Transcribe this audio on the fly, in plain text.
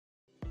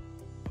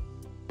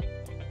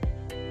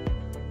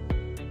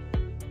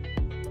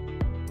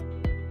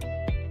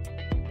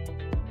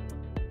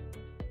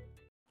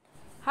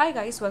Hi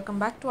guys, welcome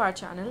back to our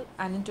channel,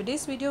 and in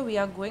today's video we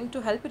are going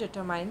to help you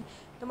determine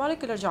the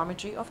molecular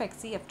geometry of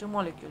XeF2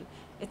 molecule.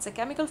 It's a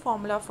chemical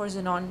formula for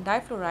xenon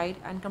difluoride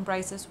and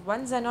comprises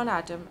one xenon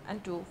atom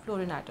and two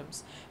fluorine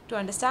atoms. To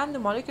understand the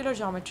molecular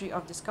geometry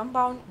of this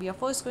compound, we are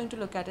first going to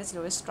look at its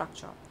Lewis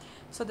structure.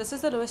 So this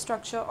is the Lewis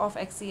structure of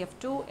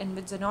XeF2, in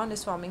which xenon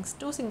is forming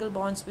two single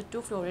bonds with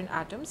two fluorine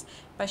atoms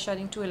by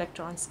sharing 2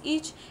 electrons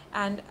each,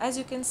 and as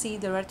you can see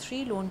there are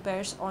 3 lone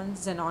pairs on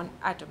xenon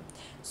atom.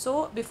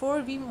 So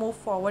before we move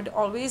forward,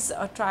 always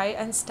try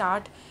and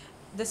start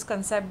this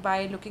concept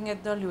by looking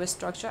at the Lewis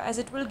structure, as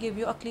it will give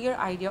you a clear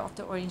idea of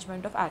the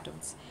arrangement of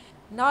atoms.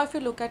 Now if you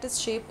look at its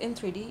shape in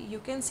 3D, you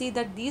can see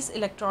that these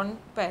electron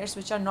pairs,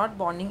 which are not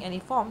bonding any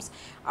forms,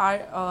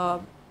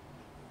 are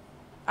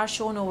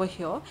shown over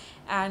here,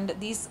 and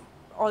these,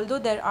 although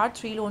there are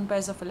 3 lone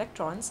pairs of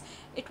electrons,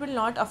 it will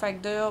not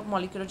affect the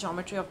molecular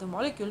geometry of the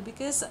molecule,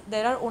 because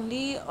there are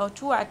only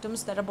 2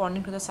 atoms that are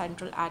bonding to the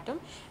central atom,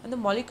 and the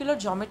molecular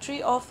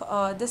geometry of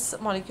this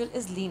molecule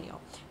is linear,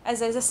 as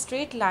there is a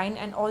straight line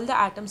and all the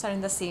atoms are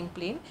in the same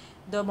plane.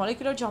 The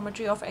molecular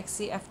geometry of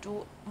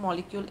XeF2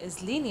 molecule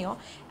is linear,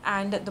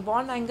 and the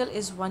bond angle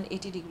is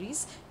 180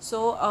 degrees.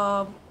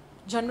 So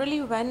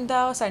generally when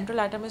the central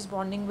atom is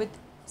bonding with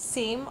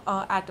same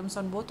atoms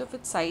on both of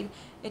its side,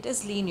 it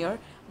is linear,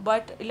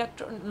 but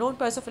lone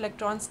pairs of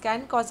electrons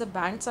can cause a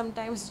band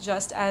sometimes,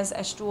 just as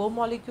H2O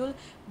molecule.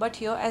 But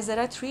here, as there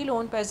are 3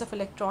 lone pairs of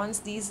electrons,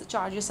 these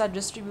charges are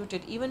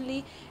distributed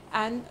evenly,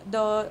 and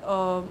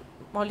the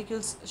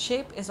molecule's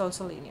shape is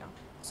also linear.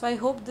 So I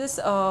hope this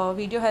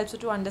video helps you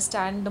to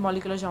understand the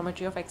molecular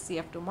geometry of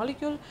XeF2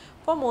 molecule.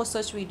 For more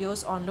such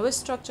videos on Lewis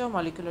structure,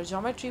 molecular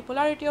geometry,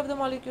 polarity of the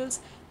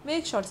molecules,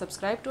 make sure to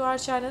subscribe to our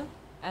channel,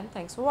 and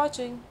thanks for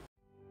watching.